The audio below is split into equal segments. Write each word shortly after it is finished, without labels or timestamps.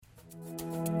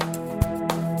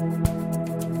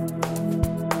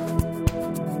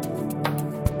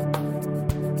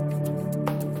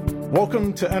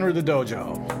Welcome to Enter the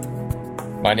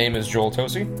Dojo. My name is Joel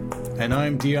Tosi. And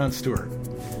I'm Dion Stewart.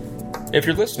 If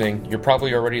you're listening, you're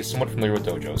probably already somewhat familiar with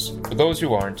dojos. For those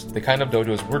who aren't, the kind of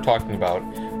dojos we're talking about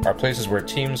are places where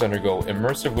teams undergo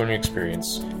immersive learning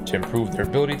experience to improve their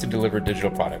ability to deliver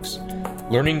digital products.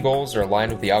 Learning goals are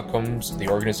aligned with the outcomes the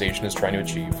organization is trying to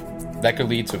achieve. That could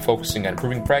lead to focusing on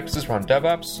improving practices around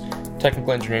DevOps,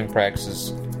 technical engineering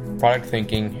practices, product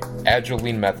thinking, agile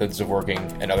lean methods of working,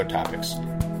 and other topics.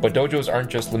 But dojos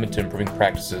aren't just limited to improving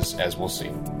practices, as we'll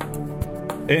see.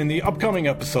 In the upcoming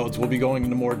episodes, we'll be going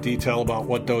into more detail about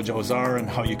what dojos are and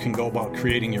how you can go about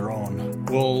creating your own.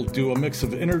 We'll do a mix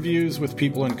of interviews with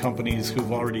people and companies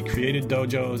who've already created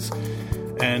dojos,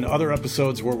 and other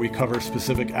episodes where we cover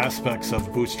specific aspects of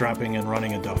bootstrapping and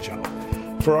running a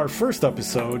dojo. For our first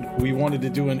episode, we wanted to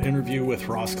do an interview with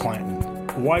Ross Clanton.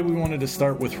 Why we wanted to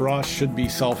start with Ross should be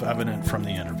self-evident from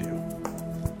the interview.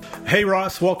 Hey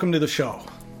Ross, welcome to the show.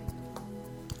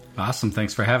 Awesome,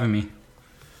 thanks for having me.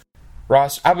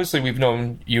 Ross, obviously we've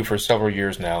known you for several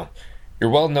years now. You're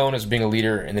well known as being a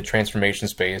leader in the transformation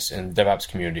space and DevOps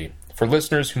community. For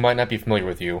listeners who might not be familiar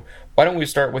with you, why don't we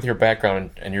start with your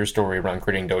background and your story around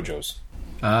creating dojos?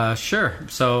 Sure.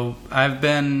 So I've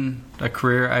been a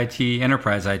career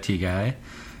enterprise IT guy.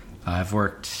 I've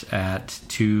worked at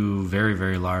two very,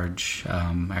 very large,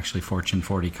 actually Fortune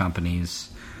 40 companies,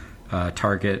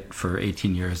 Target for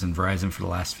 18 years and Verizon for the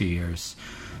last few years.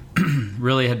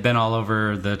 Really had been all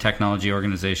over the technology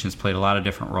organizations, played a lot of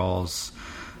different roles.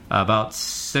 About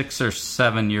 6 or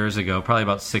 7 years ago, probably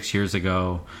about 6 years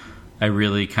ago, I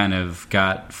really kind of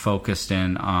got focused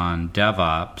in on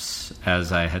DevOps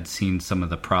as I had seen some of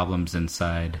the problems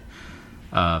inside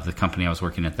of the company I was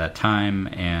working at that time,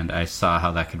 and I saw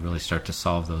how that could really start to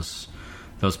solve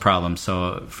those problems.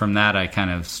 So from that, I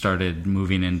kind of started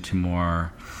moving into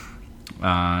more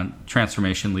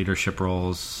transformation leadership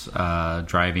roles,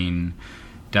 driving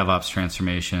DevOps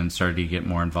transformation, started to get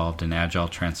more involved in agile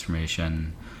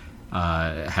transformation,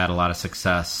 had a lot of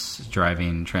success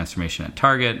driving transformation at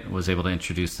Target, was able to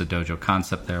introduce the Dojo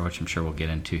concept there, which I'm sure we'll get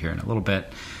into here in a little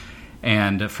bit.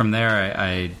 And from there,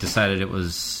 I decided it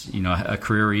was, a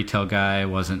career retail guy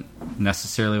wasn't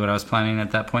necessarily what I was planning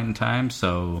at that point in time,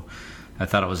 so I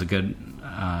thought it was a good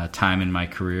time in my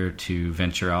career to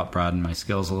venture out, broaden my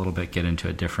skills a little bit, get into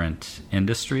a different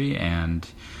industry, and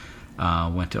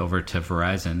went over to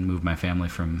Verizon, moved my family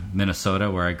from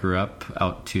Minnesota, where I grew up,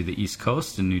 out to the East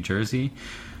Coast in New Jersey.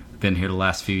 Been here the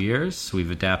last few years.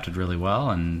 We've adapted really well,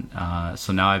 and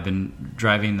so now I've been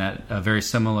driving that very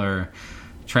similar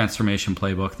transformation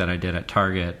playbook that I did at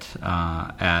Target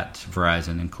at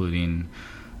Verizon, including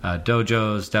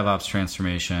dojos, DevOps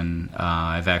transformation.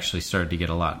 I've actually started to get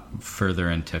a lot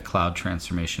further into cloud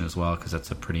transformation as well, because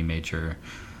that's a pretty major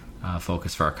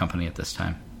focus for our company at this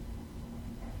time.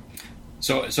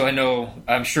 So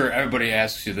I'm sure everybody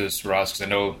asks you this, Ross, because I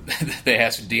know they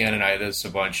ask Dion and I this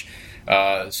a bunch.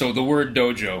 So the word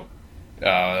dojo,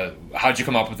 how'd you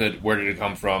come up with it? Where did it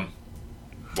come from?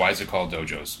 Why is it called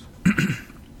dojos?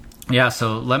 Yeah,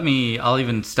 so I'll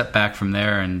even step back from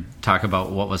there and talk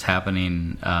about what was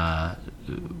happening,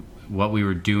 what we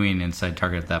were doing inside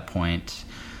Target at that point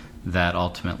that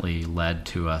ultimately led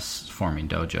to us forming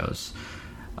dojos.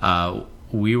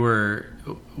 We were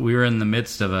in the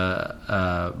midst of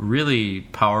a really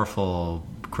powerful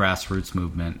grassroots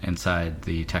movement inside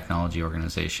the technology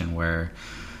organization, where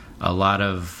a lot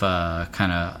of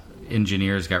kind of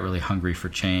engineers got really hungry for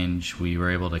change. We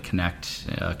were able to connect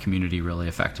a community really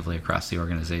effectively across the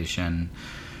organization.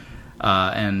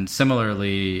 And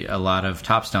similarly, a lot of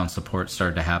tops-down support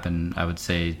started to happen, I would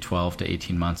say 12 to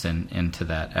 18 months into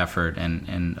that effort.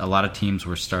 And a lot of teams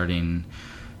were starting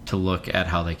to look at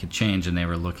how they could change, and they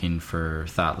were looking for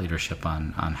thought leadership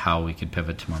on how we could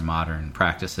pivot to more modern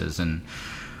practices. And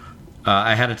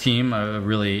I had a team, a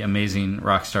really amazing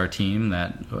rockstar team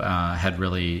that had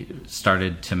really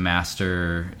started to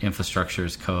master infrastructure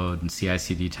as code and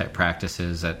CI/CD type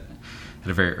practices at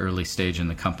a very early stage in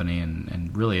the company,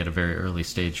 and really at a very early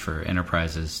stage for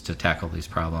enterprises to tackle these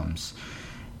problems.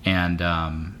 And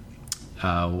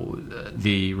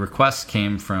the request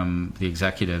came from the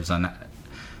executives on,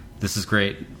 this is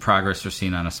great progress we're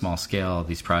seeing on a small scale,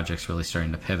 these projects really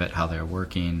starting to pivot how they're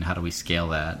working, how do we scale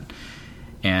that?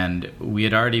 And we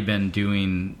had already been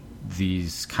doing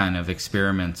these kind of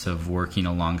experiments of working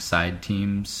alongside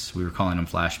teams. We were calling them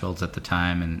flash builds at the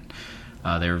time,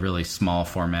 and they were really small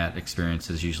format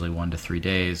experiences, usually 1 to 3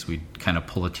 days. We'd kind of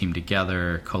pull a team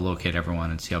together, co-locate everyone,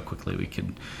 and see how quickly we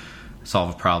could solve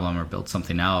a problem or build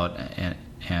something out.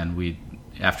 And we,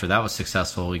 after that was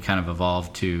successful, we kind of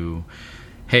evolved to,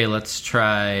 hey, let's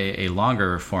try a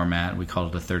longer format. We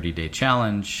called it a 30-day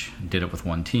challenge. Did it with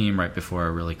one team right before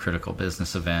a really critical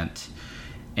business event,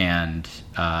 and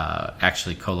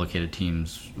actually co-located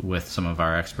teams with some of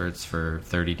our experts for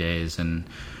 30 days, and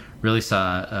really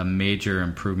saw a major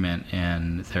improvement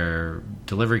in their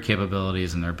delivery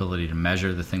capabilities and their ability to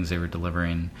measure the things they were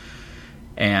delivering.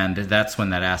 And that's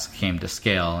when that ask came to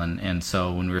scale. And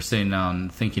so when we were sitting down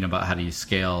thinking about how do you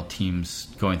scale teams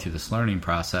going through this learning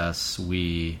process,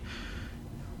 we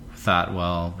thought,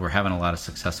 well, we're having a lot of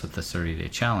success with this 30-day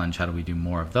challenge. How do we do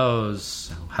more of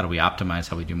those? How do we optimize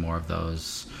how we do more of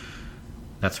those?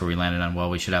 That's where we landed on, well,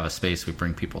 we should have a space we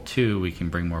bring people to. We can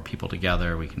bring more people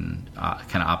together. We can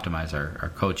kind of optimize our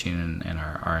coaching and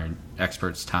our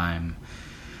experts' time.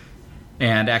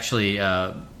 And actually,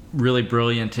 really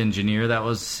brilliant engineer that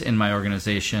was in my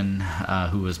organization,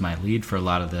 who was my lead for a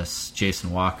lot of this,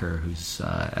 Jason Walker, who's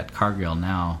at Cargill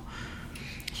now.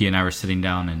 He and I were sitting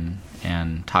down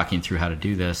and talking through how to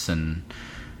do this, and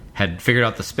had figured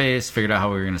out the space, figured out how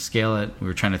we were going to scale it. We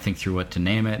were trying to think through what to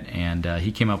name it, and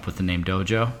he came up with the name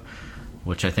Dojo,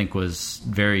 which I think was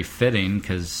very fitting,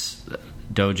 because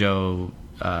Dojo,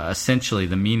 essentially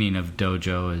the meaning of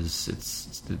Dojo is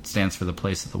it stands for the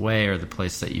place of the way, or the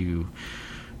place that you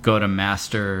go to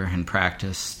master and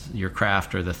practice your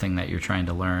craft or the thing that you're trying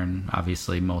to learn.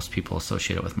 Obviously, most people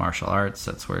associate it with martial arts.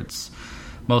 That's where it's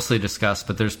mostly discussed,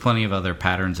 but there's plenty of other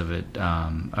patterns of it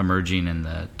emerging in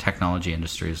the technology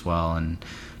industry as well, and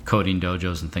coding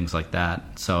dojos and things like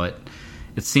that. So it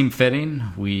seemed fitting.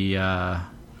 We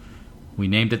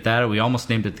named it that. We almost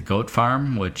named it the Goat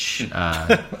Farm, which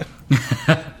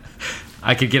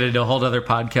I could get into a whole other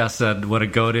podcast on what a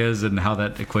goat is and how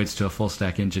that equates to a full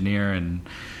stack engineer and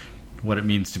what it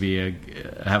means to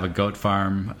have a goat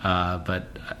farm. But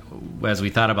as we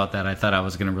thought about that, I thought I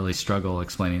was going to really struggle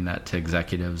explaining that to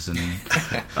executives and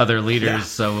other leaders. Yeah.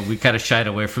 So we kind of shied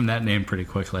away from that name pretty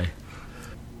quickly.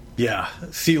 Yeah,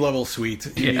 C-level suite.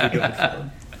 You need a goat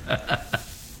farm.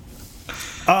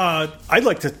 I'd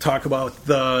like to talk about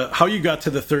how you got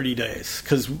to the 30 days,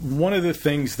 because one of the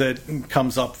things that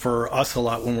comes up for us a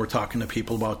lot when we're talking to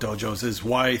people about dojos is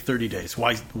why 30 days?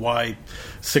 Why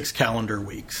 6 calendar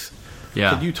weeks?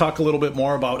 Yeah. Could you talk a little bit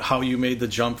more about how you made the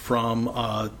jump from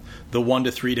the 1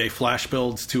 to 3 day flash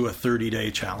builds to a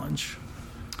 30-day challenge?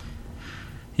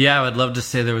 Yeah, I would love to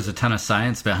say there was a ton of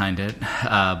science behind it,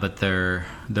 but there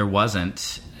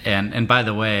wasn't. And by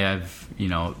the way,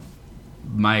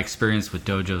 my experience with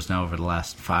dojos now over the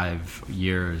last 5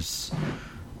 years,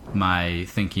 my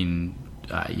thinking,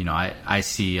 I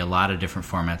see a lot of different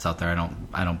formats out there.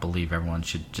 I don't believe everyone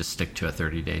should just stick to a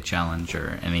 30-day challenge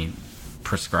or any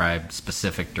prescribed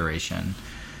specific duration.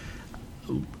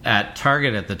 At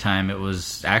Target at the time, it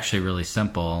was actually really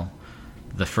simple.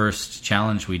 The first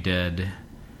challenge we did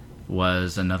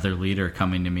was another leader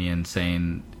coming to me and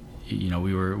saying,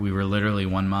 we were literally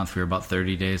 1 month, we were about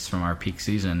 30 days from our peak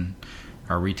season,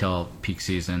 our retail peak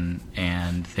season,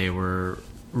 and they were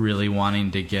really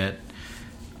wanting to get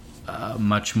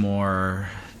much more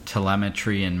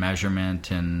telemetry and measurement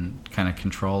and kind of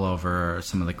control over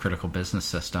some of the critical business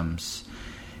systems.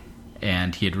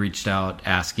 And he had reached out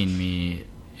asking me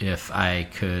if I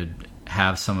could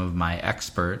have some of my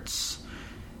experts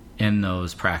in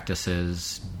those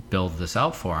practices build this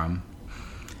out for him.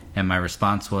 And my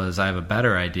response was, I have a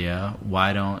better idea.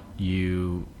 Why don't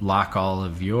you lock all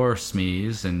of your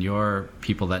SMEs and your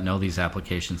people that know these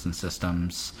applications and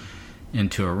systems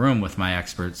into a room with my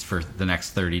experts for the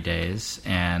next 30 days,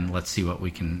 and let's see what we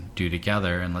can do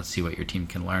together, and let's see what your team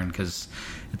can learn, because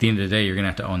at the end of the day, you're going to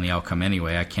have to own the outcome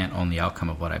anyway. I can't own the outcome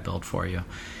of what I build for you.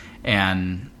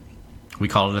 And we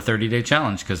called it a 30-day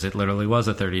challenge because it literally was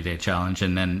a 30-day challenge,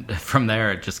 and then from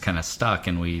there it just kind of stuck,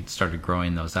 and we started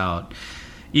growing those out.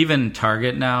 Even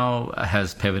Target now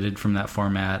has pivoted from that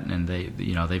format, and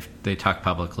they talk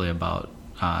publicly about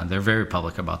they're very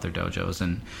public about their dojos,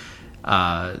 and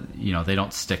they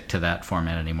don't stick to that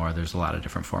format anymore. There's a lot of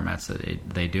different formats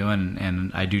that they do,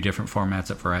 and I do different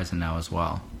formats at Verizon now as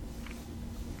well.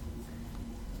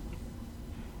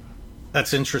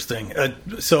 That's interesting.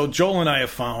 So Joel and I have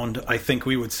found, I think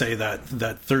we would say that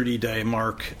 30-day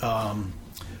mark,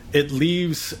 it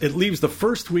leaves the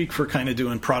first week for kind of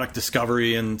doing product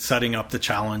discovery and setting up the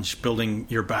challenge, building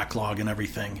your backlog and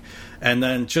everything. And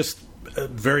then just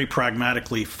very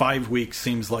pragmatically, 5 weeks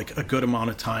seems like a good amount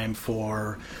of time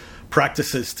for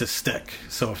practices to stick.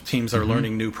 So if teams are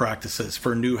learning new practices,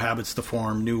 for new habits to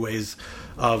form, new ways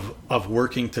of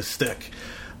working to stick.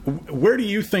 Where do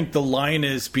you think the line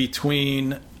is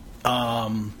between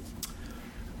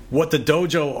what the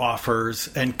dojo offers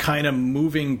and kind of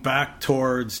moving back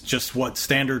towards just what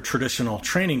standard traditional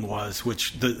training was,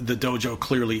 which the dojo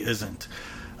clearly isn't.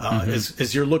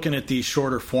 As you're looking at these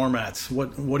shorter formats,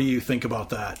 what do you think about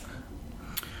that?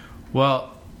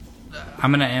 Well,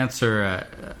 I'm going to answer.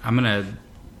 I'm going to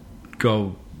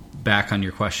go back on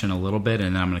your question a little bit,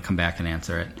 and then I'm going to come back and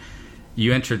answer it.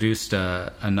 You introduced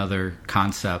another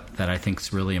concept that I think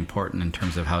is really important in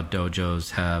terms of how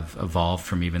dojos have evolved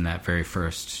from even that very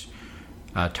first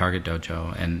Target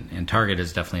dojo, and Target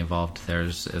has definitely evolved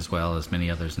theirs as well as many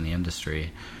others in the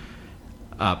industry.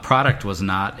 Product was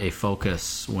not a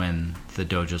focus when the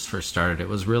dojos first started. It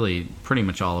was really pretty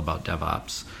much all about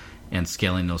DevOps and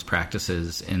scaling those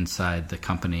practices inside the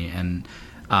company. And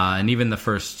even the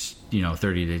first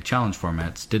 30-day challenge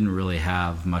formats didn't really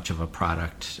have much of a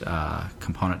product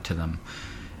component to them.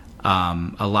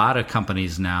 A lot of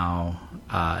companies now,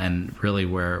 and really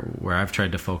where I've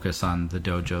tried to focus on the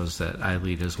dojos that I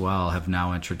lead as well, have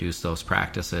now introduced those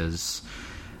practices,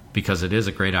 because it is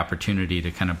a great opportunity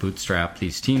to kind of bootstrap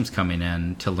these teams coming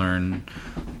in to learn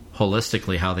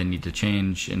holistically how they need to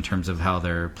change in terms of how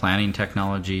they're planning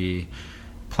technology,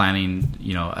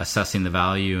 assessing the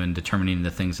value and determining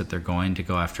the things that they're going to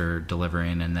go after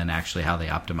delivering, and then actually how they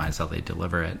optimize how they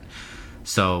deliver it.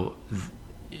 So,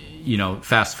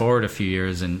 fast forward a few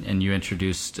years and you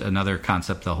introduced another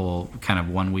concept, the whole kind of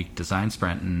 1 week design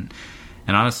sprint. And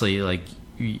honestly, like,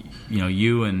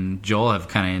 you and Joel have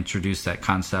kind of introduced that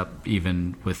concept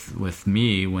even with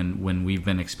me when we've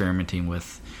been experimenting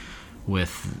with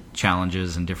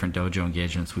challenges and different dojo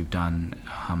engagements we've done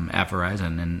at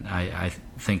Verizon. And I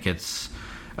think it's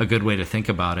a good way to think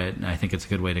about it. And I think it's a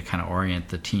good way to kind of orient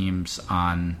the teams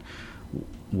on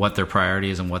what their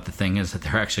priority is and what the thing is that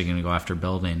they're actually going to go after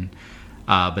building.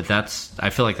 But I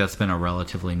feel like that's been a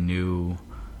relatively new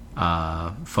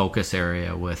focus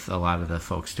area with a lot of the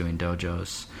folks doing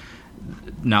dojos.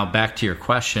 Now back to your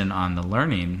question on the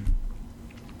learning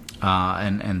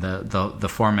and the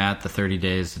format, the 30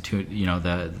 days,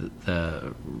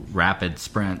 the rapid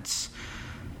sprints.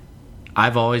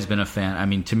 I've always been a fan. I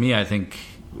mean, to me, I think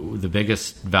the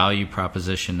biggest value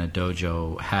proposition a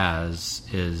dojo has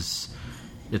is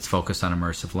it's focused on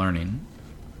immersive learning.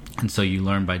 And so you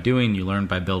learn by doing, you learn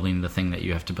by building the thing that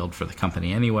you have to build for the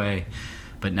company anyway.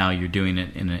 But now you're doing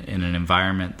it in an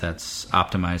environment that's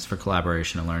optimized for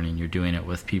collaboration and learning. You're doing it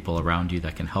with people around you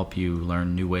that can help you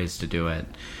learn new ways to do it.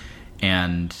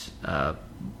 And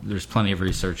there's plenty of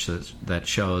research that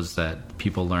shows that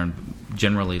people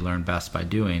generally learn best by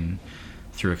doing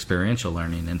through experiential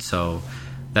learning. And so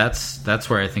that's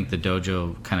where I think the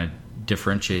dojo kind of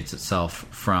differentiates itself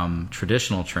from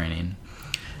traditional training.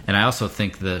 And I also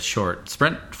think the short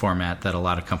sprint format that a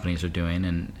lot of companies are doing,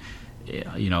 and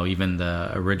even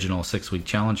the original 6-week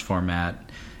challenge format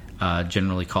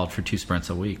generally called for 2 sprints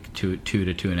a week, 2 to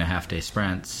 2.5 day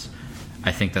sprints.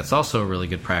 I think that's also a really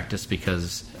good practice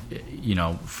because,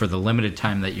 for the limited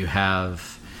time that you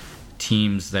have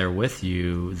teams there with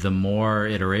you, the more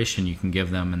iteration you can give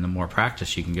them and the more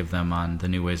practice you can give them on the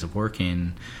new ways of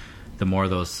working, the more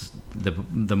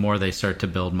they start to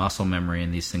build muscle memory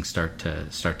and these things start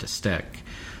to stick.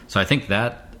 So I think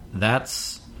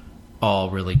that's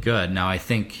all really good. Now I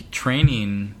think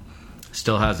training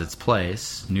still has its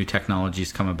place. New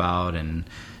technologies come about, and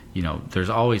there's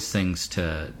always things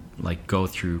to like go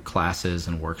through classes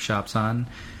and workshops on.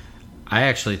 I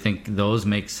actually think those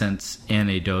make sense in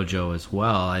a dojo as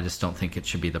well. I just don't think it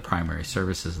should be the primary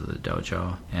services of the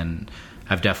dojo. And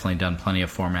I've definitely done plenty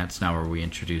of formats now where we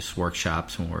introduce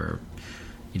workshops when we're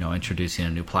introducing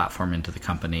a new platform into the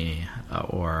company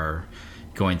or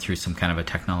going through some kind of a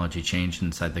technology change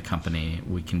inside the company.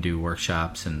 We can do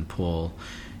workshops and pull,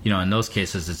 in those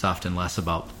cases, it's often less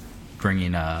about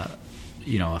bringing a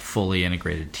fully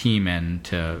integrated team in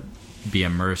to be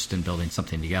immersed in building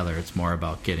something together. It's more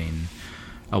about getting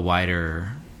a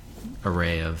wider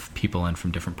array of people in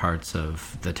from different parts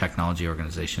of the technology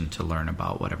organization to learn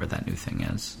about whatever that new thing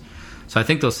is. So I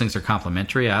think those things are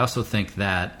complementary. I also think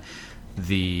that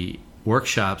the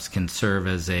workshops can serve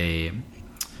as a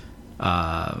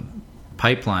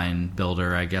pipeline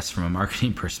builder, I guess, from a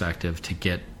marketing perspective, to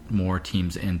get more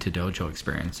teams into dojo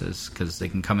experiences, because they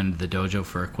can come into the dojo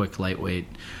for a quick, lightweight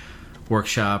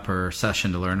workshop or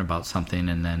session to learn about something,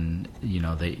 and then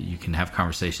you can have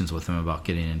conversations with them about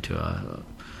getting into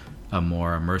a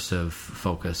more immersive,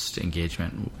 focused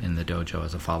engagement in the dojo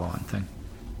as a follow-on thing.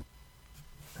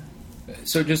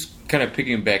 So just kind of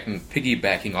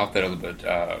piggybacking off that a little bit,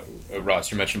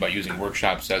 Ross, you mentioned about using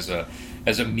workshops as a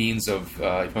means of, if you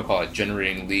want to call it,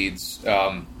 generating leads.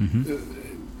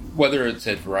 Whether it's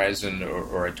at Verizon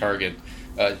or at Target,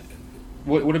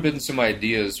 what have been some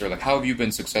ideas, or like how have you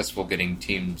been successful getting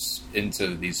teams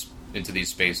into these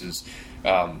spaces?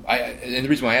 And the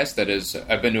reason why I asked that is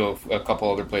I've been to a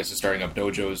couple other places starting up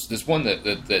dojos. There's one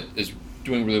that is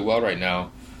doing really well right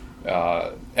now.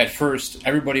 At first,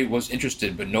 everybody was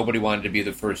interested, but nobody wanted to be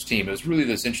the first team. It was really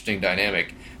this interesting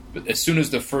dynamic. But as soon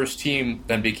as the first team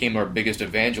then became our biggest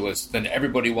evangelist, then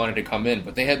everybody wanted to come in.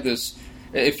 But they had this.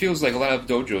 It feels like a lot of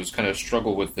dojos kind of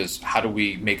struggle with this. How do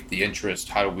we make the interest?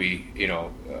 How do we,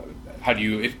 how do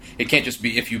you? It can't just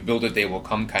be if you build it, they will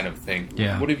come kind of thing.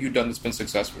 Yeah. What have you done that's been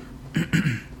successful?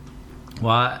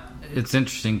 Well, it's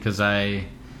interesting because I've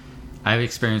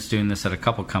experienced doing this at a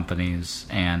couple companies,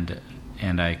 and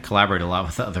I collaborate a lot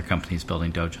with other companies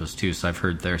building dojos too. So I've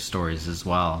heard their stories as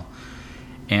well.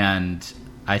 And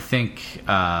I think,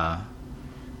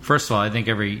 first of all, I think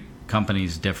every company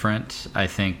is different. I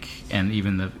think, and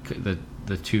even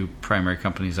the two primary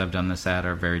companies I've done this at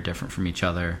are very different from each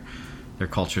other. Their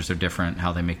cultures are different.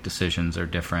 How they make decisions are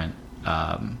different.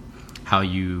 How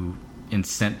you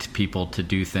incent people to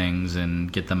do things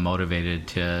and get them motivated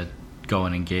to go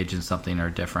and engage in something are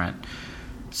different.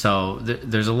 So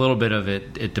there's a little bit of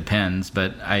it. It depends,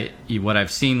 but what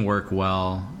I've seen work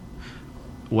well.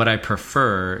 What I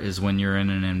prefer is when you're in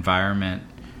an environment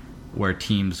where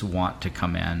teams want to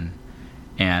come in,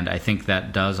 and I think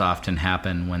that does often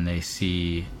happen when they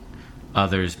see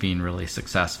others being really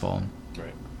successful,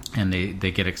 Right. And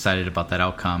they get excited about that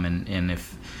outcome. And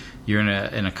if you're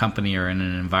in a company or in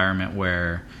an environment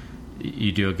where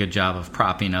you do a good job of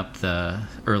propping up the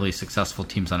early successful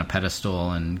teams on a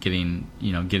pedestal and getting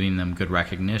them good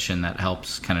recognition, that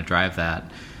helps kind of drive that.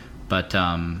 But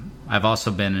I've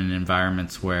also been in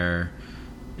environments where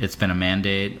it's been a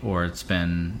mandate, or it's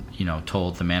been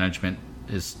told, the management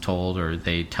is told, or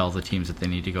they tell the teams that they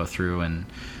need to go through. And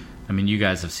I mean, you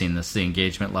guys have seen this. The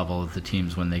engagement level of the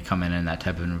teams when they come in that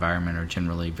type of environment are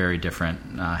generally very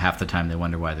different. Half the time they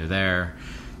wonder why they're there.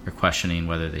 They're questioning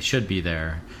whether they should be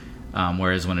there.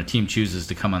 Whereas when a team chooses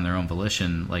to come on their own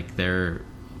volition, like, they're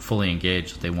fully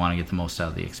engaged. They want to get the most out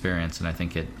of the experience, and I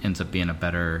think it ends up being a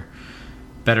better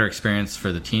experience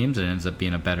for the teams. It ends up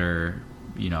being a better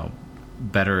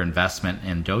investment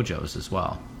in dojos as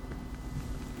well.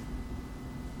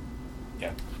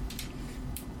 Yeah,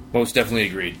 most definitely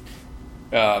agreed.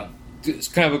 It's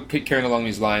kind of carrying along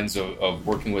these lines of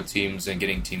working with teams and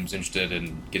getting teams interested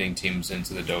and getting teams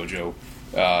into the dojo.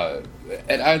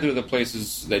 At either of the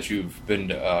places that you've been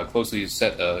closely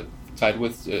tied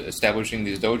with establishing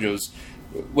these dojos,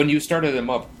 when you started them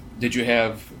up, did you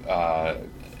have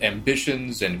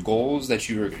ambitions and goals that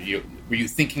were you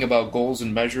thinking about goals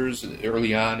and measures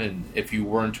early on? And if you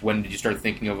weren't, when did you start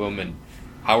thinking of them? And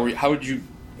how did you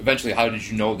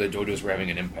know that dojos were having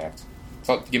an impact?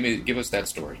 Give us that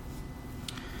story.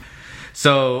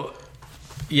 So,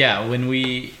 yeah, when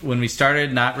we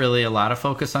started, not really a lot of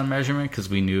focus on measurement, because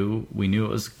we knew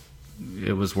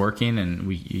it was working,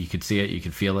 and you could see it, you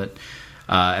could feel it.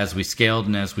 As we scaled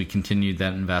and as we continued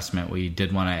that investment, we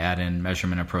did want to add in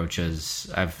measurement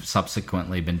approaches. I've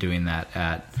subsequently been doing that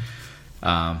at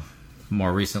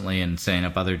more recently, and setting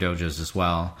up other dojos as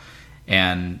well.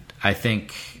 And I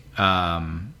think I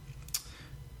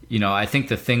think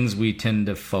the things we tend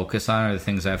to focus on are the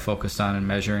things I've focused on in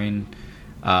measuring.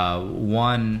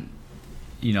 One,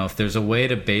 if there's a way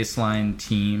to baseline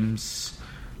teams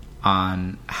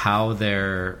on how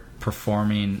they're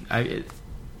performing,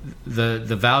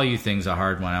 the value thing's a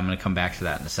hard one. I'm going to come back to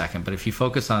that in a second. But if you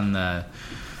focus on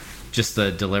just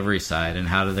the delivery side, and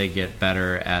how do they get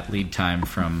better at lead time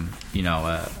from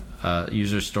a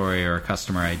user story or a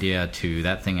customer idea to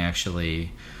that thing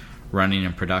actually running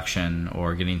in production,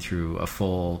 or getting through a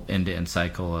full end-to-end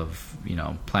cycle of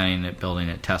planning it, building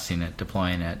it, testing it,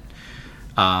 deploying it.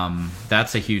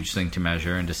 That's a huge thing to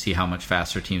measure, and to see how much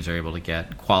faster teams are able to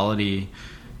get quality,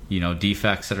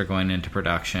 defects that are going into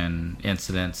production,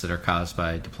 incidents that are caused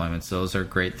by deployments. Those are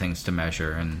great things to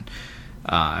measure. And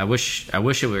I wish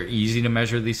it were easy to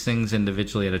measure these things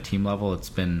individually at a team level. It's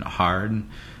been hard.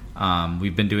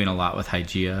 We've been doing a lot with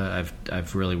Hygeia.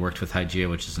 I've really worked with Hygeia,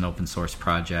 which is an open source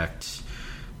project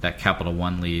that Capital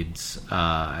One leads.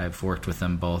 I've worked with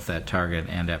them both at Target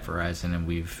and at Verizon, and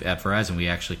at Verizon we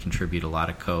actually contribute a lot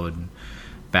of code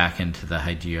back into the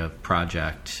Hygeia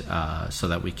project, so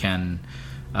that we can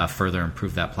further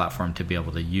improve that platform to be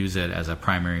able to use it as a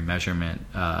primary measurement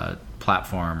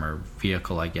platform or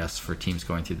vehicle, I guess, for teams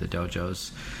going through the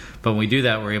dojos. But when we do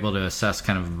that, we're able to assess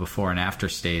kind of a before and after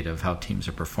state of how teams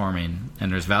are performing,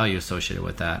 and there's value associated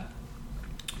with that.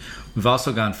 We've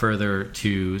also gone further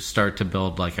to start to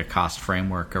build like a cost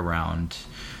framework around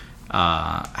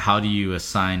how do you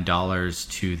assign dollars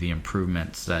to the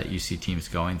improvements that you see teams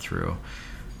going through,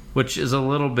 which is a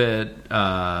little bit,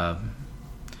 I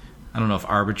don't know if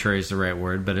arbitrary is the right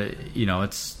word, but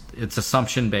it's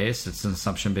assumption based. It's an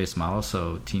assumption based model,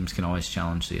 so teams can always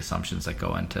challenge the assumptions that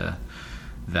go into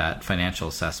that financial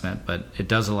assessment. But it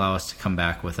does allow us to come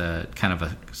back with a kind of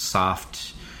a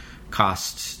soft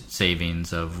cost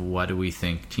savings of what do we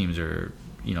think teams are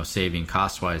saving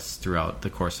cost wise throughout the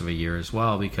course of a year as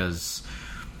well, because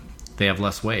they have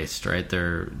less waste, right?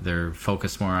 They're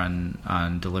focused more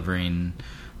on delivering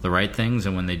the right things,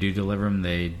 and when they do deliver them,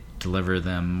 they deliver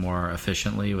them more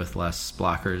efficiently with less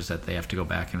blockers that they have to go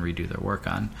back and redo their work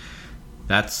on.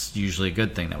 That's usually a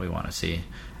good thing that we want to see.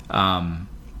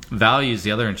 Value is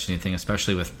the other interesting thing,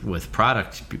 especially with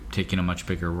product taking a much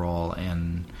bigger role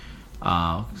in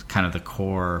kind of the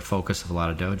core focus of a lot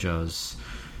of dojos.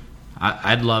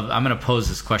 I'm going to pose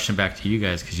this question back to you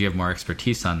guys because you have more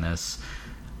expertise on this.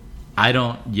 I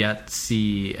don't yet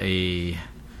see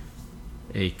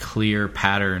a clear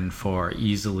pattern for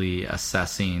easily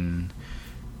assessing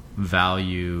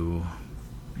value,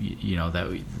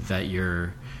 that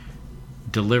you're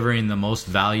delivering the most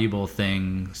valuable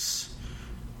things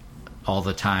all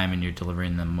the time and you're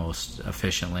delivering them most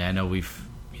efficiently. I know we've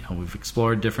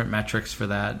explored different metrics for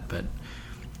that, but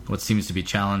what seems to be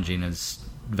challenging is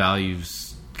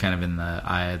values kind of in the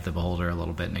eye of the beholder a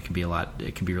little bit, and it can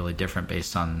be really different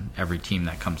based on every team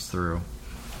that comes through.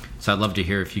 So I'd love to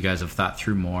hear if you guys have thought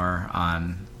through more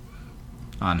on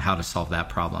how to solve that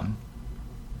problem.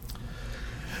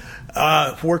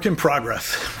 Work in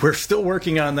progress. We're still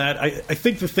working on that. I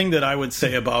think the thing that I would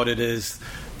say about it is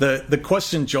the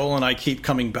question Joel and I keep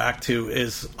coming back to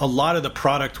is a lot of the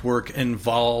product work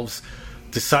involves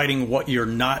deciding what you're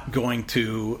not going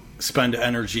to spend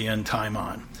energy and time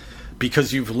on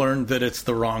because you've learned that it's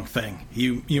the wrong thing.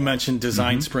 You mentioned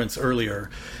design sprints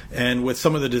earlier, and with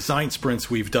some of the design sprints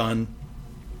we've done,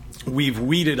 we've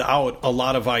weeded out a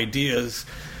lot of ideas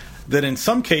that in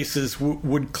some cases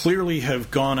would clearly have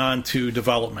gone on to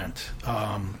development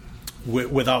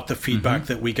without the feedback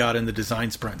that we got in the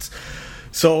design sprints.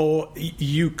 So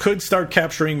you could start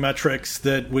capturing metrics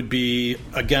that would be,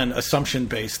 again,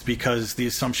 assumption-based, because the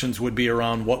assumptions would be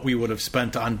around what we would have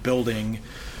spent on building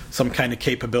some kind of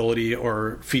capability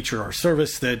or feature or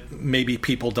service that maybe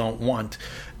people don't want.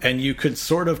 And you could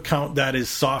sort of count that as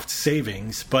soft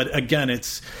savings. But again,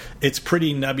 it's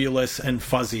pretty nebulous and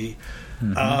fuzzy.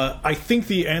 I think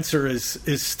the answer is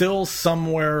still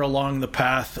somewhere along the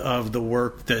path of the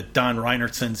work that Don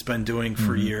Reinertson's been doing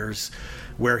for years,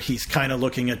 where he's kind of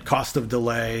looking at cost of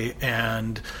delay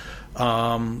and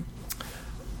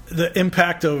the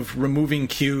impact of removing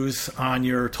queues on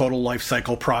your total life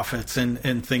cycle profits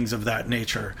and things of that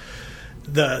nature.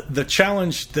 The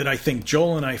challenge that I think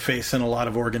Joel and I face in a lot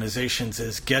of organizations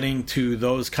is getting to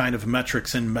those kind of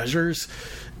metrics and measures.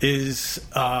 It's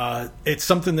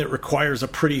something that requires a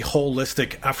pretty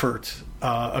holistic effort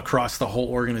across the whole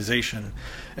organization.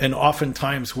 And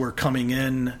oftentimes we're coming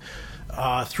in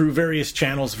through various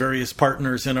channels, various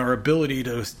partners, and our ability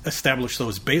to establish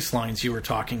those baselines you were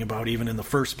talking about, even in the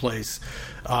first place.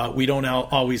 We don't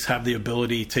always have the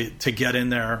ability to get in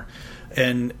there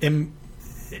and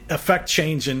affect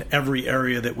change in every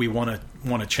area that we want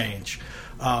to change.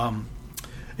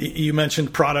 You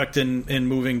mentioned product and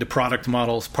moving to product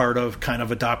models, part of kind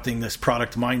of adopting this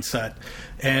product mindset,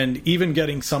 and even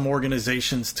getting some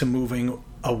organizations to moving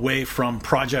away from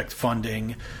project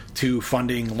funding to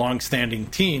funding long-standing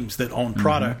teams that own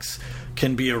products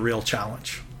can be a real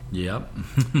challenge. Yep.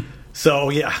 So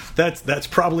yeah, that's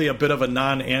probably a bit of a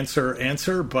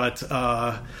non-answer, but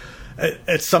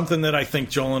it's something that I think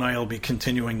Joel and I will be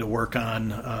continuing to work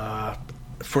on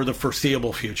for the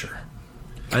foreseeable future.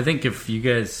 I think if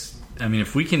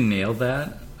we can nail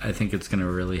that, I think it's going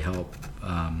to really help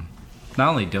not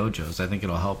only dojos, I think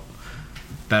it'll help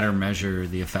better measure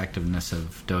the effectiveness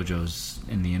of dojos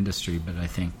in the industry, but I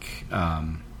think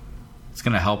it's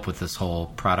going to help with this whole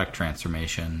product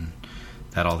transformation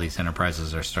that all these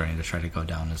enterprises are starting to try to go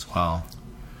down as well.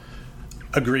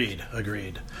 Agreed.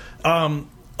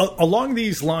 Along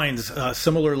these lines,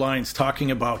 similar lines, talking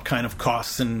about kind of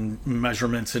costs and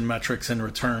measurements and metrics and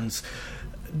returns,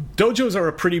 dojos are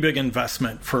a pretty big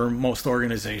investment for most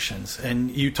organizations.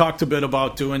 And you talked a bit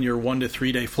about doing your 1 to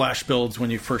 3 day flash builds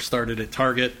when you first started at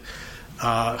Target,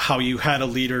 how you had a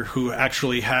leader who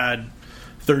actually had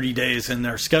 30 days in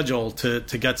their schedule to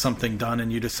get something done,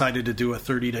 and you decided to do a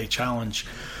 30-day challenge.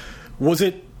 Was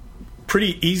it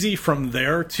pretty easy from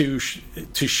there to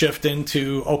shift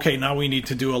into, okay, now we need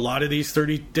to do a lot of these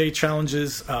 30-day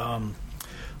challenges?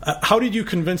 How did you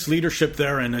convince leadership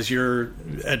there? And as you're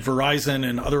at Verizon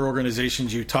and other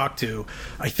organizations you talk to,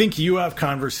 I think you have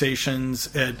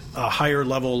conversations at a higher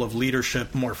level of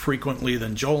leadership more frequently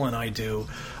than Joel and I do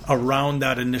around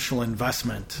that initial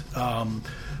investment.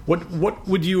 What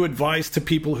would you advise to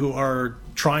people who are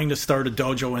trying to start a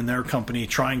dojo in their company,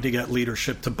 trying to get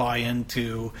leadership to buy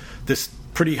into this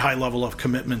pretty high level of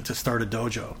commitment to start a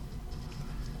dojo?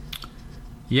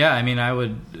 Yeah, I mean, I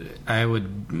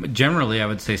would generally, I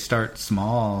would say start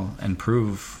small and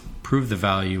prove the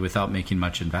value without making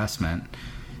much investment.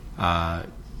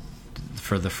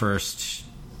 For the first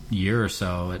year or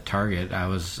so at Target, I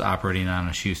was operating on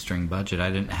a shoestring budget. I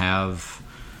didn't have,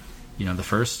 the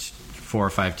first 4 or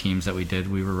 5 teams that we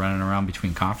did, we were running around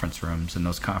between conference rooms, and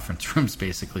those conference rooms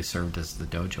basically served as the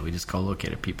dojo. We just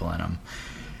co-located people in them.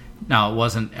 Now, it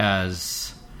wasn't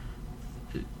as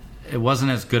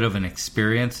good of an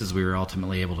experience as we were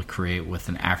ultimately able to create with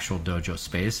an actual dojo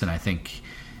space. And I think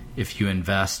if you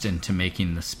invest into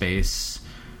making the space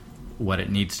what it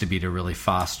needs to be to really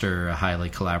foster a highly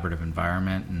collaborative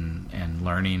environment and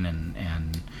learning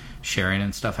and sharing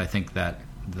and stuff, I think that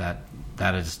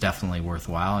is definitely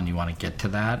worthwhile, and you want to get to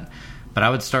that. But I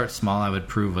would start small. I would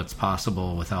prove what's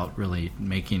possible without really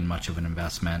making much of an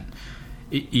investment.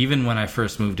 Even when I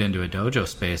first moved into a dojo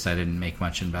space, I didn't make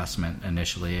much investment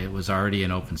initially. It was already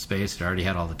an open space. It already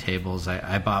had all the tables.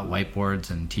 I bought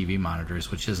whiteboards and TV monitors,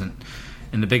 which isn't,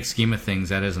 in the big scheme of things,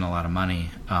 that isn't a lot of money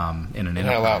in an enterprise.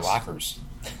 Had a lot of lockers.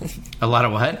 A lot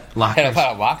of what? Lockers. Had a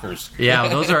lot of lockers. Yeah,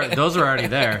 those are already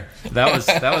there. That was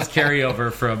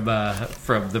carryover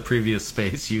from the previous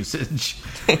space usage.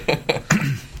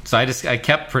 So I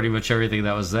kept pretty much everything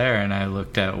that was there, and I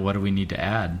looked at what do we need to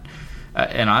add.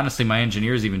 And honestly, my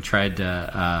engineers even tried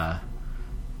to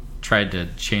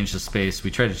change the space.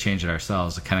 We tried to change it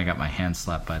ourselves. I kind of got my hand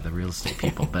slapped by the real estate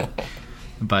people, but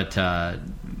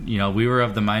we were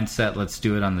of the mindset, let's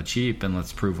do it on the cheap and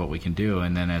let's prove what we can do.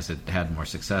 And then as it had more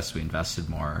success, we invested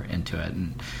more into it.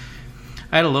 And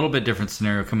I had a little bit different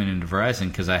scenario coming into Verizon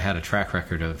because I had a track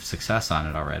record of success on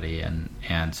it already,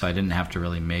 and so I didn't have to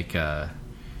really make a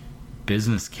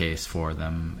business case for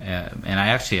them, and I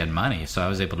actually had money, so I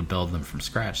was able to build them from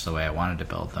scratch the way I wanted to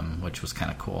build them, which was kind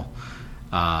of cool.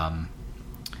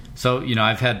 So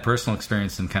I've had personal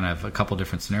experience in kind of a couple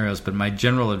different scenarios, but my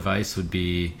general advice would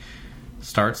be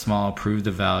start small, prove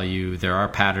the value. There are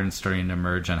patterns starting to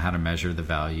emerge on how to measure the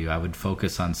value. I would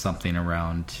focus on something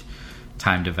around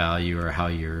time to value, or how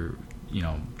you're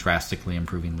drastically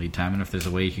improving lead time, and if there's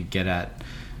a way you could get at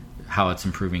how it's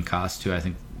improving cost too. I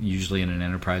think usually in an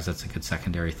enterprise that's a good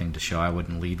secondary thing to show. I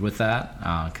wouldn't lead with that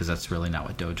because that's really not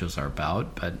what dojos are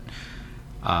about, but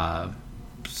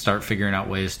start figuring out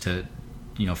ways to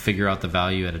figure out the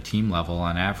value at a team level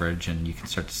on average, and you can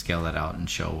start to scale that out and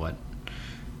show what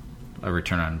a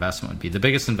return on investment would be. The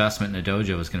biggest investment in a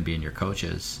dojo is going to be in your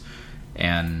coaches,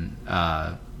 and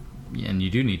you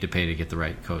do need to pay to get the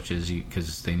right coaches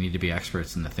because they need to be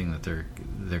experts in the thing that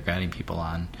they're guiding people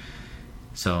on.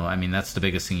 So, I mean, that's the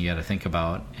biggest thing you got to think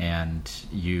about. And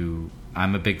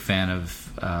I'm a big fan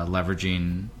of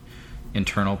leveraging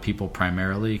internal people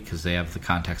primarily because they have the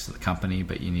context of the company,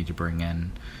 but you need to bring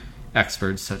in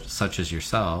experts such as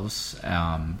yourselves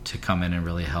to come in and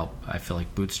really help, I feel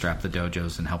like, bootstrap the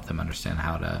dojos and help them understand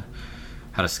how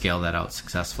to scale that out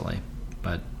successfully.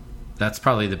 But that's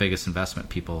probably the biggest investment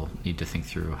people need to think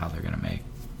through how they're going to make.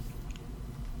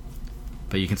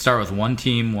 But you can start with one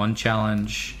team, one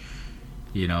challenge,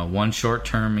 one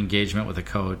short-term engagement with a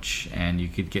coach, and you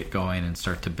could get going and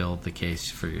start to build the case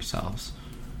for yourselves.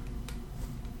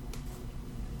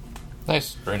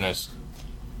 Nice, very nice.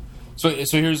 So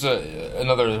here's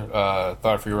another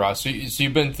thought for you, Ross. So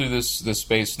you've been through this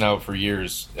space now for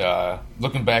years.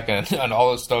 Looking back on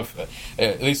all this stuff,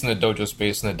 at least in the dojo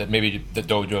space and maybe the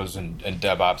dojos and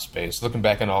DevOps space. Looking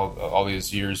back on all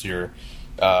these years here,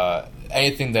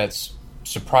 anything that's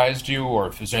surprised you, or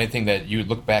if there's anything that you would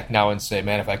look back now and say,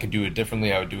 man, if I could do it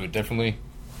differently, I would do it differently?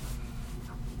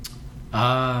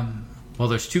 Well,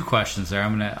 there's 2 questions there.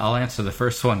 I'll answer the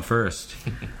first one first.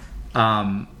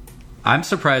 I'm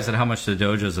surprised at how much the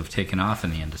dojos have taken off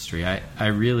in the industry. I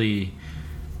really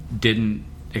didn't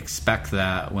expect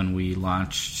that when we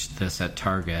launched this at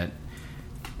Target.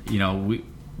 We,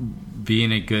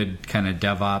 being a good kind of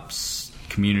DevOps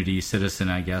community citizen,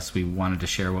 I guess, we wanted to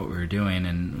share what we were doing,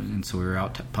 and so we were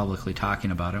out publicly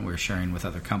talking about it. We were sharing with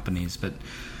other companies, but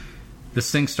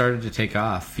this thing started to take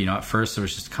off. At first there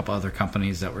was just a couple other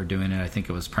companies that were doing it. I think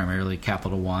it was primarily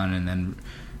Capital One, and then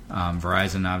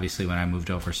Verizon, obviously, when I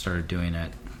moved over, started doing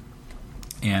it.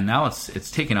 And now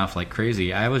it's taken off like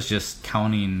crazy. I was just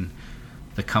counting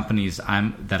the the companies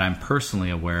that I'm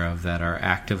personally aware of that are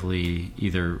actively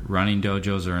either running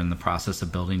dojos or in the process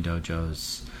of building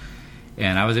dojos.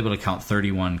 And I was able to count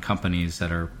 31 companies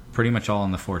that are pretty much all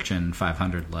on the Fortune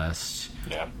 500 list.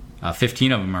 Yeah.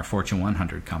 15 of them are Fortune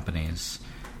 100 companies.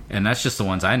 And that's just the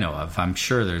ones I know of. I'm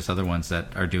sure there's other ones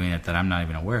that are doing it that I'm not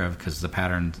even aware of, because the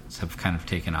patterns have kind of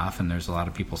taken off, and there's a lot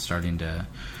of people starting to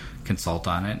consult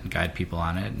on it and guide people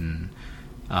on it. And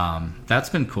that's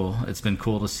been cool. It's been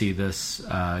cool to see this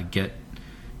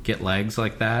get legs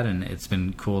like that, and it's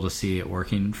been cool to see it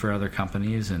working for other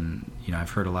companies. And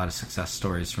I've heard a lot of success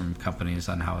stories from companies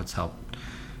on how it's helped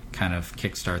kind of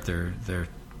kickstart their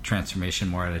transformation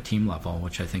more at a team level,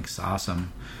 which I think is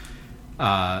awesome.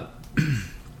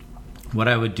 What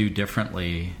I would do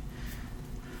differently,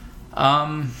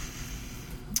 I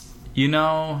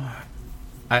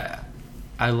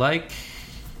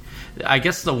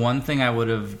guess the one thing I would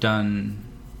have done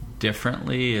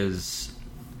differently is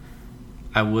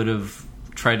I would have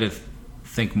tried to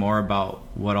think more about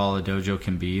what all a dojo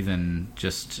can be than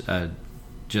just around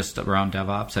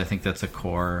DevOps. I think that's a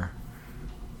core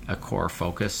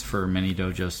focus for many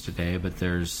dojos today, but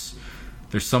there's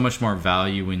so much more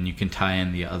value when you can tie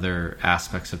in the other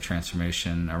aspects of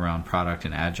transformation around product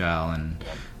and agile and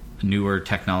newer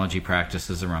technology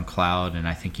practices around cloud. And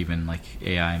I think even like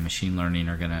AI and machine learning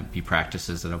are going to be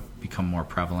practices that have become more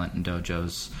prevalent in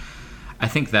dojos. I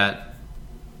think that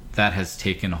has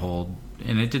taken hold,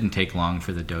 and it didn't take long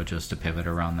for the dojos to pivot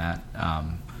around that.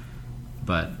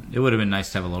 But it would have been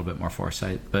nice to have a little bit more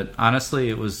foresight. But honestly,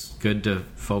 it was good to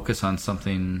focus on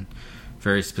something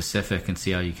very specific and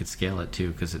see how you could scale it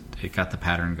too, because it got the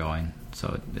pattern going.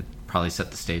 So it probably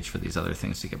set the stage for these other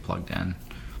things to get plugged in.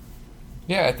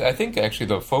 Yeah, I think actually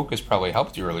the focus probably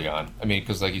helped you early on. I mean,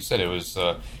 because like you said, it was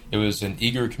an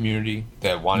eager community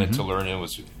that wanted to learn and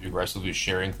was aggressively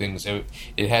sharing things.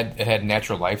 It had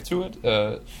natural life to it.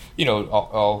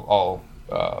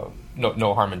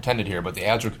 No harm intended here, but the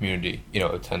Agile community,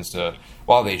 it tends to,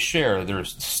 while they share, they're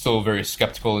still very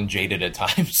skeptical and jaded at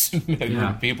times.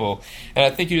 People, and I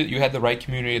think you had the right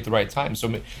community at the right time.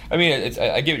 So I mean,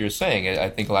 I get what you're saying. I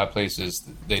think a lot of places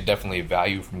they definitely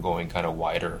value from going kind of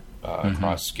wider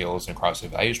across skills and across the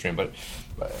value stream. But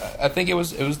I think it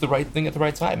was the right thing at the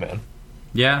right time, man.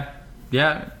 Yeah,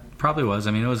 probably was.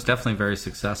 I mean, it was definitely very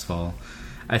successful.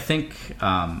 I think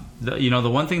the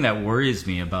one thing that worries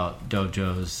me about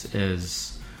dojos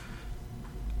is,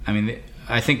 I mean,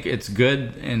 I think it's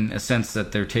good in a sense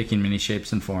that they're taking many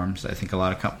shapes and forms. I think a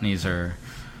lot of companies are,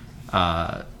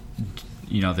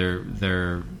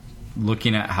 they're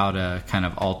looking at how to kind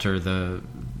of alter the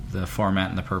format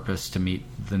and the purpose to meet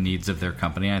the needs of their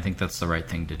company. I think that's the right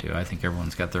thing to do. I think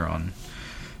everyone's got their own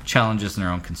challenges and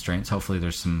their own constraints. Hopefully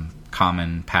there's some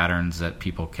common patterns that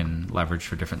people can leverage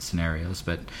for different scenarios,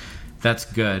 but that's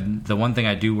good. The one thing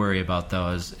I do worry about though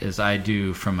is I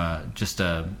do from I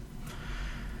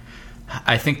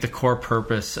think the core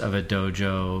purpose of a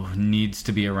dojo needs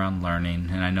to be around learning,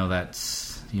 and I know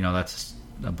that's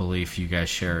a belief you guys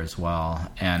share as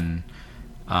well. And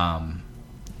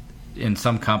in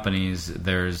some companies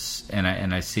there's, and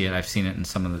I see it, I've seen it in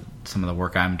some of the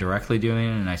work I'm directly doing,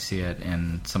 and I see it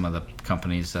in some of the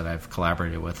companies that I've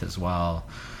collaborated with as well.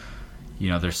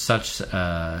 There's such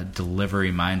a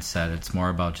delivery mindset. It's more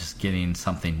about just getting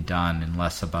something done and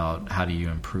less about how do you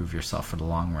improve yourself for the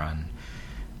long run.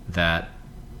 That,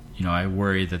 I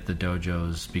worry that the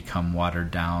dojos become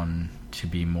watered down to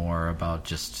be more about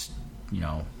just,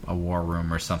 a war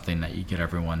room or something that you get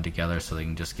everyone together so they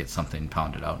can just get something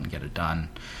pounded out and get it done.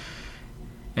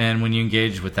 And when you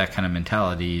engage with that kind of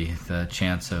mentality, the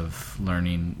chance of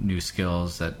learning new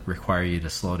skills that require you to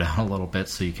slow down a little bit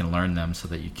so you can learn them so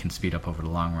that you can speed up over the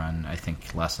long run, I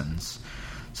think lessens.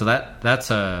 So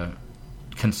that's a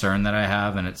concern that I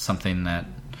have, and it's something that,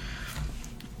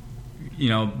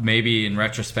 maybe in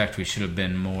retrospect we should have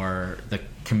been more, the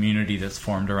community that's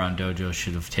formed around dojo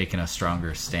should have taken a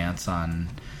stronger stance on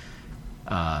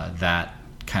that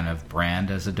kind of brand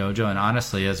as a dojo. And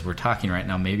honestly, as we're talking right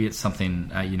now, maybe it's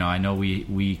something, I know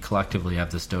we collectively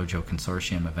have this dojo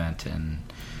consortium event in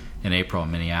April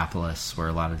in Minneapolis where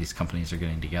a lot of these companies are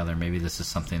getting together. Maybe this is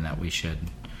something that we should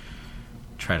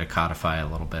try to codify a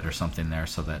little bit or something there,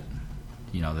 so that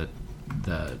that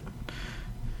the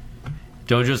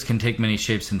dojos can take many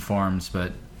shapes and forms,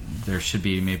 but there should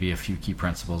be maybe a few key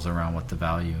principles around what the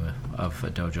value of a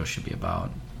dojo should be about.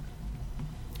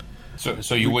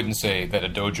 So you wouldn't say that a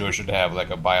dojo should have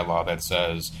like a bylaw that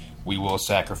says we will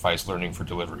sacrifice learning for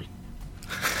delivery?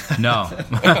 No.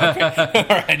 Okay.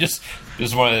 All right. Just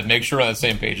wanted to make sure we're on the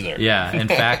same page there. Yeah. In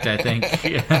fact, I think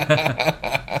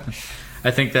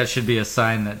that should be a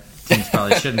sign that teams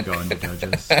probably shouldn't go into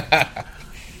dojos.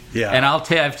 Yeah, and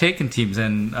I've taken teams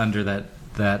in under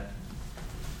that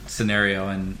scenario,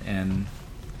 and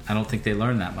I don't think they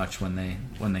learn that much when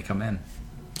they come in.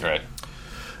 Right.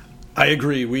 I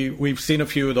agree. We've seen a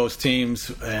few of those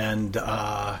teams, and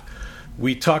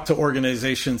we talked to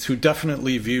organizations who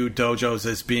definitely view dojos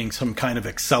as being some kind of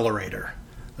accelerator.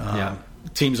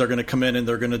 Teams are going to come in and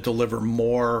they're going to deliver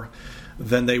more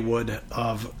than they would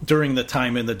have during the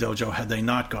time in the dojo had they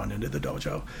not gone into the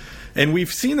dojo. And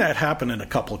we've seen that happen in a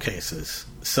couple cases.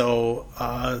 So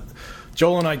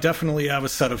Joel and I definitely have a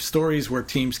set of stories where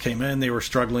teams came in, they were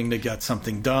struggling to get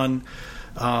something done.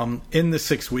 In the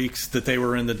 6 weeks that they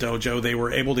were in the dojo, they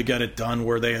were able to get it done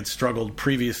where they had struggled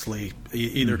previously,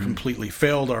 either completely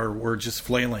failed or were just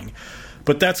flailing.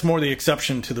 But that's more the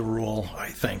exception to the rule, I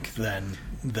think, than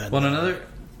well,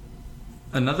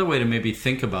 another way to maybe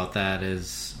think about that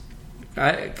is,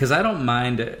 because I don't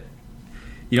mind.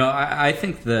 I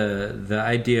think the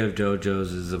idea of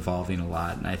dojos is evolving a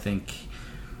lot, and I think,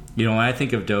 when I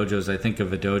think of dojos, I think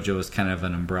of a dojo as kind of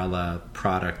an umbrella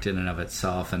product in and of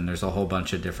itself, and there's a whole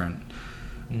bunch of different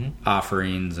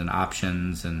offerings and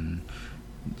options and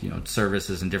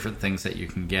services and different things that you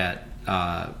can get.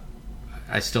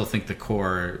 I still think the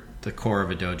core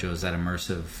of a dojo is that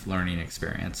immersive learning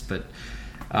experience, but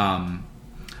I'm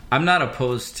not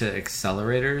opposed to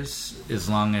accelerators as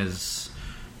long as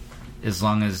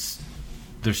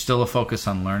there's still a focus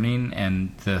on learning,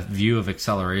 and the view of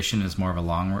acceleration is more of a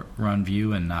long run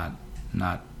view and not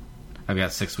I've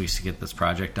got 6 weeks to get this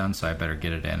project done, so I better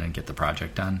get it in and get the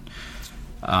project done.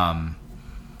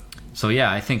 So yeah,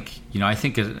 I think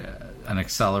an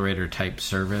accelerator type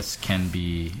service can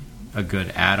be a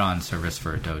good add-on service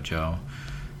for a dojo.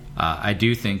 I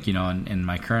do think, in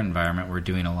my current environment, we're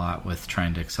doing a lot with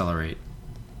trying to accelerate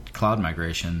cloud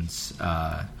migrations.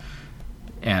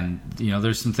 And,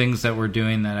 there's some things that we're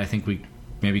doing that I think we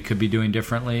maybe could be doing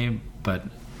differently. But,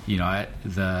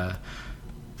 the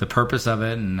purpose of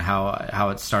it and how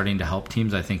it's starting to help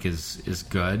teams, I think, is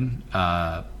good.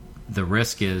 The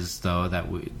risk is, though, that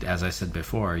as I said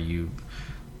before, you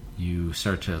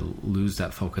start to lose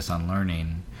that focus on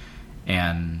learning.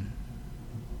 And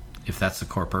if that's the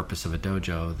core purpose of a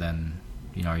dojo, then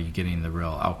are you getting the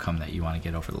real outcome that you want to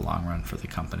get over the long run for the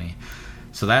company?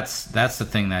 So that's the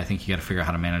thing that I think you got to figure out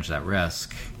how to manage that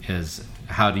risk. Is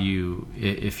how do you,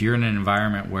 if you're in an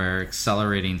environment where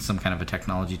accelerating some kind of a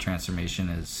technology transformation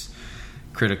is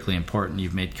critically important,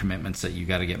 you've made commitments that you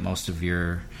got to get most of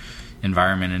your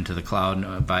environment into the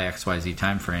cloud by XYZ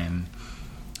timeframe.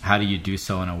 How do you do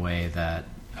so in a way that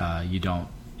you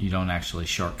don't actually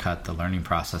shortcut the learning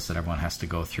process that everyone has to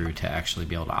go through to actually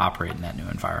be able to operate in that new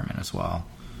environment as well?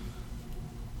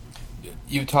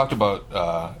 You talked about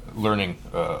learning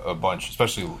a bunch,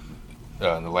 especially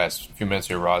in the last few minutes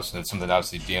here, Ross, and it's something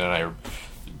obviously Deanna and I are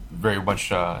very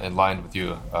much in line with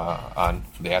you on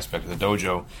for the aspect of the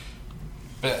dojo.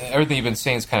 But everything you've been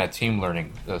saying is kind of team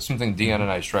learning. Something Deanna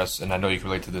and I stress, and I know you can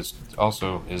relate to this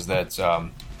also, is that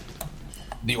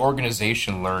the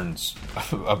organization learns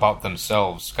about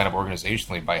themselves kind of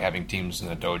organizationally by having teams in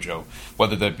the dojo,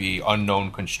 whether that be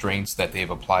unknown constraints that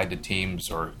they've applied to teams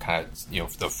or kind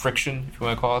of, the friction, if you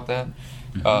want to call it that.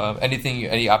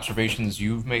 Any observations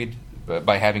you've made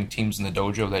by having teams in the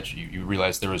dojo that you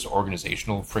realize there is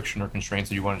organizational friction or constraints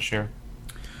that you want to share?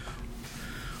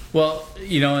 Well,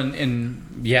 there's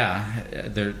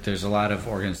a lot of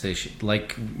organization.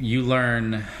 Like you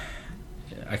learn,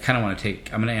 I'm going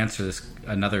to answer this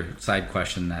another side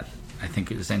question that I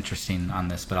think is interesting on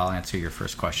this, but I'll answer your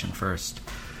first question first.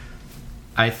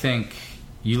 I think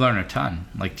you learn a ton.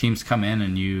 Like teams come in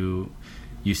and you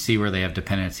see where they have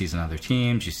dependencies on other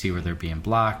teams, you see where they're being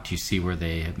blocked, you see where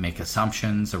they make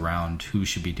assumptions around who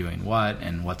should be doing what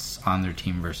and what's on their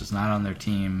team versus not on their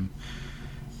team.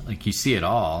 Like you see it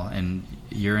all, and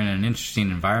you're in an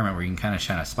interesting environment where you can kind of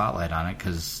shine a spotlight on it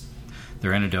because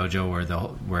they're in a dojo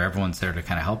where everyone's there to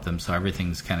kind of help them, so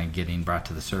everything's kind of getting brought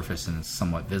to the surface and it's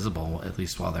somewhat visible, at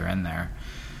least while they're in there.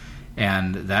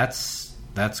 And that's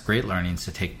great learnings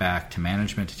to take back to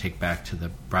management, to take back to the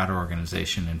broader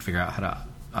organization and figure out how to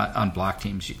unblock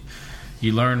teams.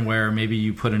 You learn where maybe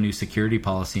you put a new security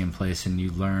policy in place and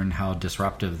you learn how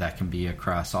disruptive that can be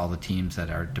across all the teams that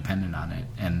are dependent on it.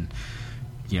 And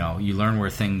you learn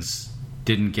where things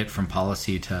didn't get from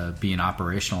policy to being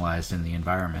operationalized in the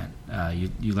environment.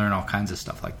 You learn all kinds of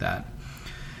stuff like that.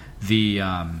 The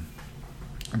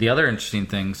other interesting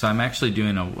thing, so I'm actually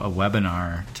doing a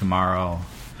webinar tomorrow.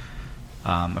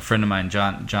 A friend of mine,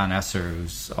 John Esser,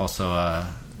 who's also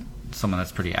someone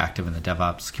that's pretty active in the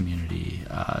DevOps community,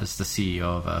 is the CEO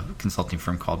of a consulting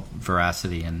firm called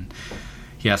Veracity, and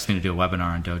he asked me to do a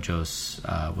webinar on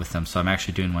dojos with them. So I'm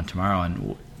actually doing one tomorrow.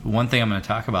 And one thing I'm going to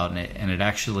talk about, and it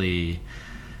actually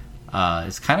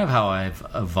is kind of how I've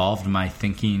evolved my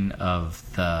thinking of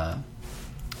the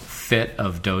fit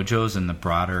of dojos in the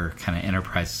broader kind of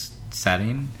enterprise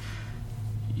setting.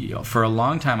 For a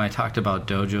long time, I talked about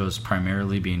dojos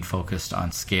primarily being focused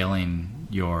on scaling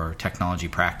your technology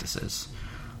practices.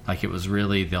 Like, it was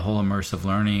really, the whole immersive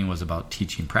learning was about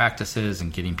teaching practices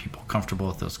and getting people comfortable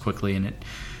with those quickly, and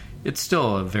it's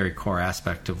still a very core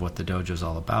aspect of what the dojo is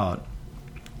all about.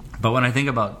 But when I think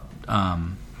about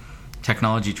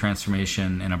technology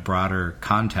transformation in a broader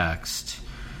context,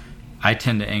 I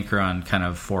tend to anchor on kind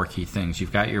of 4 key things.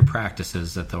 You've got your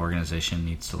practices that the organization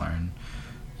needs to learn.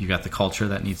 You've got the culture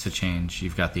that needs to change.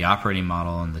 You've got the operating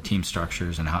model and the team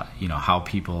structures and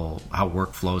how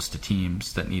work flows to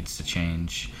teams that needs to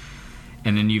change.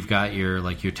 And then you've got your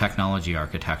technology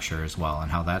architecture as well and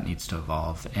how that needs to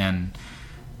evolve. And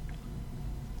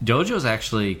dojos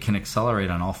actually can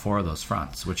accelerate on all 4 of those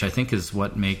fronts, which I think is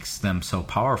what makes them so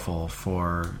powerful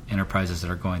for enterprises that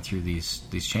are going through these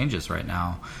changes right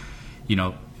now.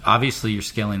 Obviously you're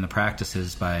scaling the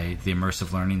practices by the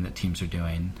immersive learning that teams are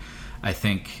doing. I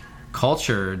think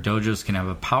culture, dojos can have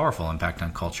a powerful impact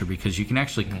on culture because you can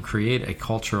actually create a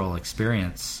cultural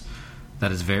experience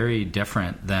that is very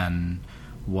different than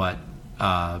what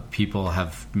people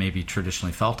have maybe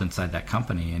traditionally felt inside that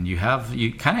company. And you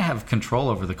kind of have control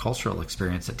over the cultural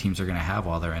experience that teams are going to have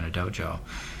while they're in a dojo.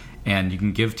 And you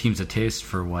can give teams a taste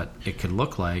for what it could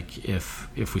look like if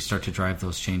we start to drive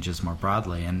those changes more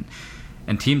broadly.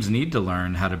 And teams need to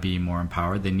learn how to be more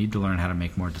empowered. They need to learn how to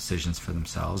make more decisions for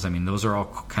themselves. I mean, those are all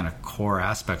kind of core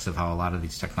aspects of how a lot of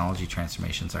these technology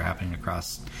transformations are happening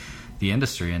across the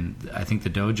industry. And I think the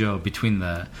dojo, between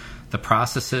the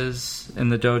processes in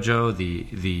the dojo,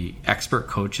 the expert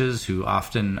coaches who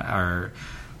often have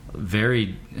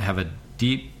a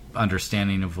deep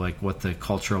understanding of what the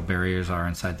cultural barriers are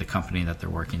inside the company that they're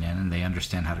working in, and they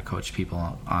understand how to coach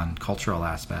people on cultural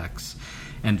aspects.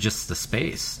 And just the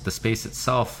space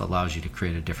itself allows you to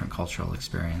create a different cultural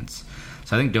experience.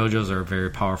 So I think dojos are a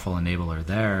very powerful enabler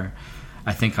there.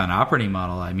 I think on operating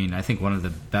model, I think one of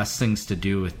the best things to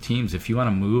do with teams, if you want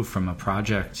to move from a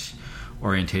project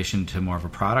orientation to more of a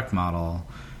product model,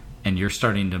 and you're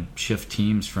starting to shift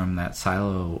teams from that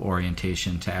silo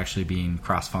orientation to actually being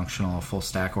cross-functional,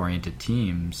 full-stack oriented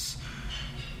teams,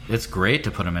 it's great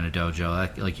to put them in a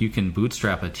dojo. Like you can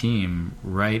bootstrap a team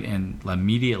right and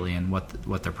immediately in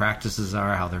what their practices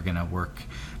are, how they're going to work,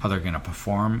 how they're going to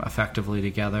perform effectively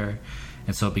together.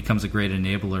 And so it becomes a great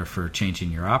enabler for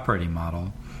changing your operating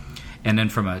model. And then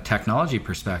from a technology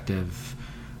perspective,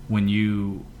 when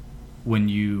you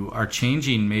are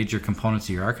changing major components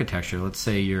of your architecture, let's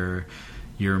say you're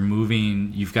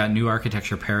moving, you've got new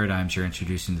architecture paradigms you're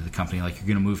introducing to the company, like you're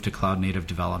going to move to cloud native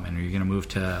development, or you're going to move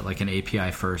to like an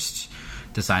API first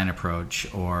design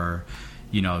approach, or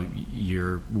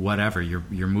you're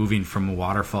moving from a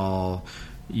waterfall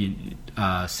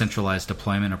centralized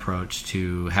deployment approach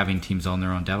to having teams own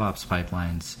their own DevOps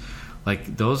pipelines.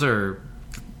 Like, those are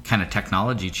kind of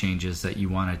technology changes that you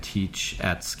want to teach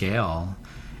at scale.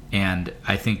 And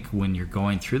I think when you're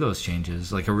going through those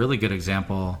changes, like a really good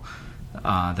example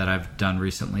that I've done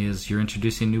recently is you're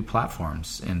introducing new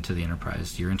platforms into the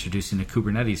enterprise. You're introducing a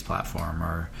Kubernetes platform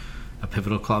or a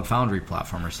Pivotal Cloud Foundry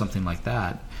platform or something like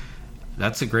that.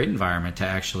 That's a great environment to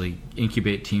actually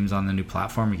incubate teams on the new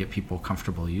platform and get people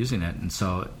comfortable using it. And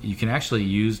so you can actually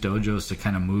use dojos to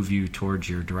kind of move you towards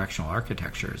your directional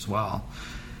architecture as well.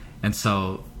 And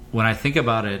so when I think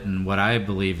about it, and what I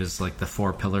believe is like the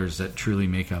 4 pillars that truly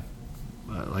make up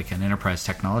like an enterprise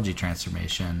technology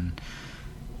transformation,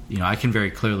 I can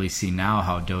very clearly see now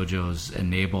how dojos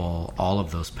enable all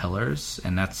of those pillars,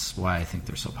 and that's why I think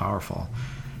they're so powerful.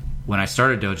 When I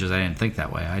started dojos, I didn't think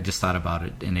that way. I just thought about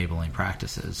it enabling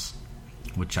practices,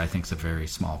 which I think is a very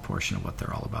small portion of what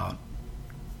they're all about.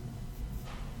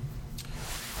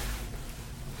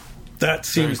 That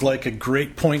seems like a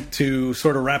great point to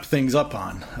sort of wrap things up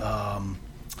on.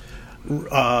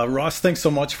 Ross, thanks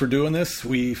so much for doing this.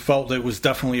 We felt it was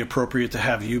definitely appropriate to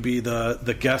have you be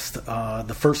the guest,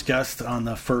 the first guest on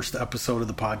the first episode of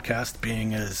the podcast,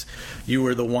 being as you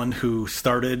were the one who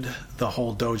started the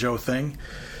whole dojo thing.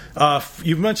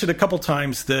 You've mentioned a couple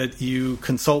times that you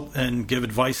consult and give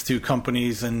advice to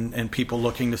companies and people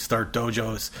looking to start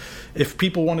dojos. If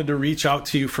people wanted to reach out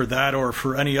to you for that or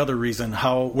for any other reason,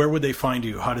 where would they find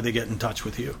you? How do they get in touch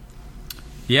with you?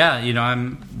 Yeah,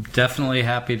 I'm definitely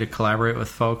happy to collaborate with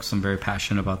folks. I'm very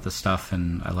passionate about this stuff,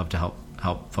 and I love to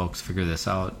help folks figure this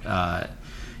out.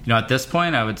 At this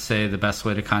point, I would say the best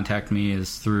way to contact me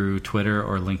is through Twitter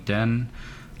or LinkedIn.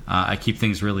 I keep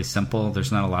things really simple.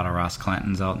 There's not a lot of Ross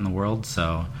Clantons out in the world,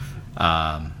 so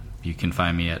you can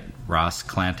find me at Ross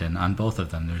Clanton on both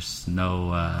of them. There's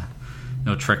no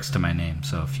tricks to my name.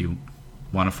 So if you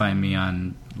want to find me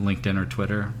on LinkedIn or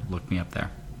Twitter, look me up there.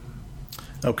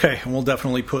 Okay, and we'll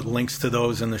definitely put links to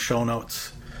those in the show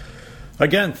notes.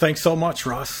 Again, thanks so much,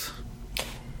 Ross.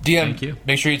 DM, Thank you.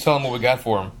 Make sure you tell him what we got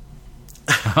for him.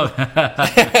 What's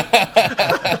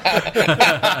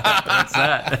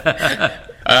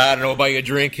that? I don't know, buy you a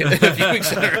drink a few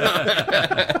weeks later.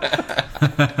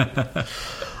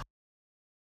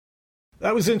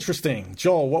 That was interesting.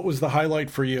 Joel, what was the highlight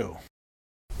for you?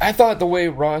 I thought the way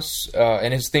Ross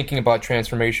and his thinking about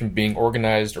transformation being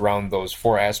organized around those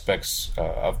four aspects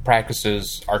of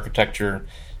practices, architecture,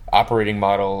 operating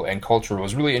model, and culture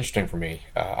was really interesting for me.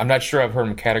 I'm not sure I've heard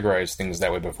him categorize things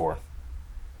that way before.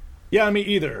 Yeah, me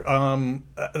either.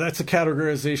 That's a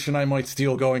categorization I might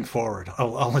steal going forward.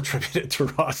 I'll attribute it to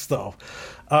Ross, though.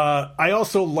 I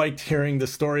also liked hearing the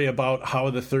story about how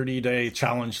the 30-day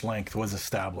challenge length was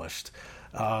established.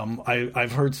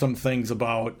 I've heard some things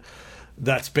about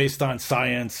that's based on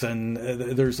science, and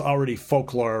there's already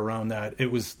folklore around that. It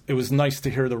was nice to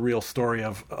hear the real story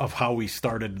of how we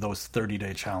started those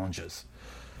 30-day challenges.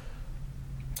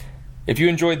 If you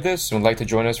enjoyed this and would like to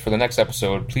join us for the next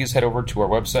episode, please head over to our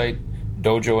website,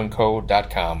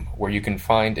 dojoandco.com, where you can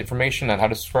find information on how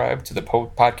to subscribe to the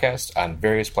podcast on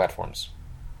various platforms.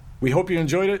 We hope you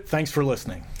enjoyed it. Thanks for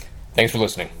listening. Thanks for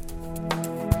listening.